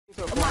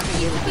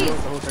Yo,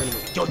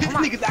 this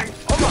nigga's acting.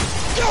 Oh my.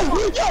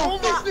 Yo,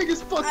 this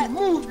nigga's fucking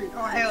moving.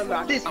 Oh hell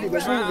no, this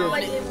nigga's moving.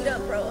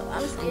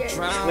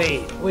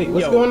 Wait,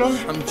 what's going on?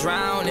 I'm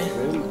drowning.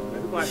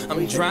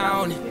 I'm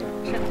drowning.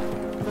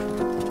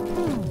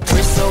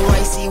 Wrist so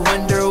icy,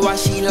 wonder why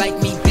she like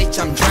me, bitch.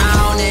 I'm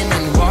drowning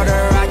in water.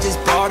 I just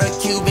bought a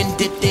cube and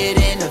dipped it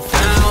in a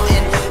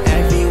fountain.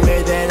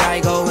 Everywhere that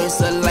I go,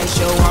 it's a light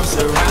show. I'm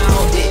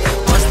surrounded.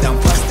 Bust down,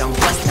 bust down,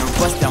 bust down,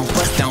 bust down,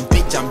 bust down,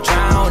 bitch. I'm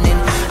drowning.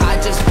 I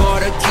just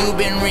bought a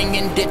Cuban ring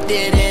and dipped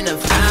it in a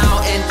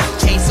fountain.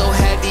 Chain so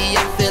heavy,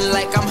 I feel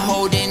like I'm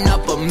holding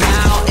up a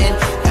mountain.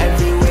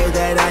 Everywhere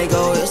that I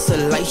go, it's a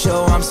light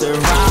show. I'm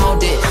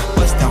surrounded.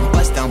 Bust down,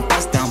 bust down,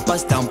 bust down,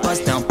 bust down,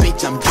 bust down,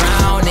 bitch. I'm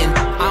drowning.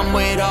 I'm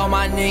with all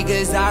my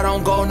niggas, I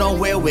don't go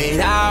nowhere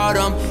without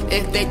them.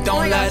 If they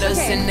don't let us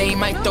in, they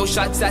might throw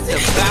shots at the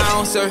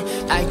bouncer.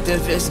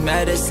 Activist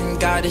medicine,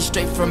 got it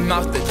straight from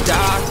out the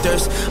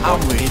doctors. I'm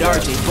with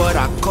RJ, but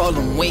I call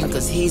him Wayne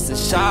cause he's a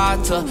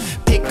shotter.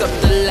 Pick up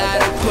the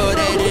ladder, put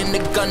it in the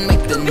gun,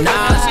 make the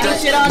knives cut.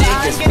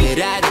 Niggas with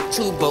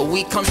attitude, but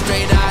we come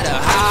straight out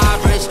of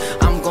Highbridge.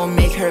 I'm gon'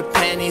 make her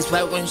panties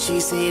wet when she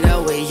see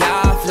the way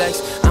I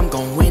flex. I'm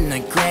gon' win a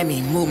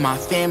Grammy, move my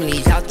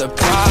family out the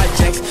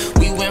projects.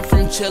 We went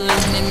from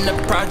chillin' in the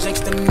projects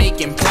to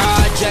making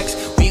projects.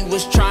 We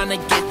was tryna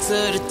get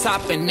to the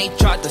top and they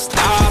tried to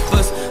stop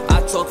us.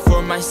 I talk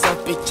for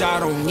myself, bitch, I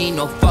don't need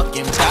no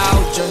fucking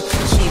voucher.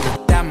 She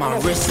looked at my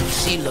wrist and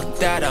she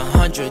looked at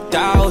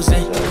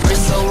 100,000.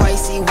 Wrist so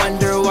icy,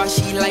 wonder why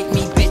she like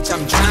me, bitch,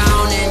 I'm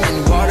drowning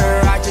in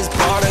water. I just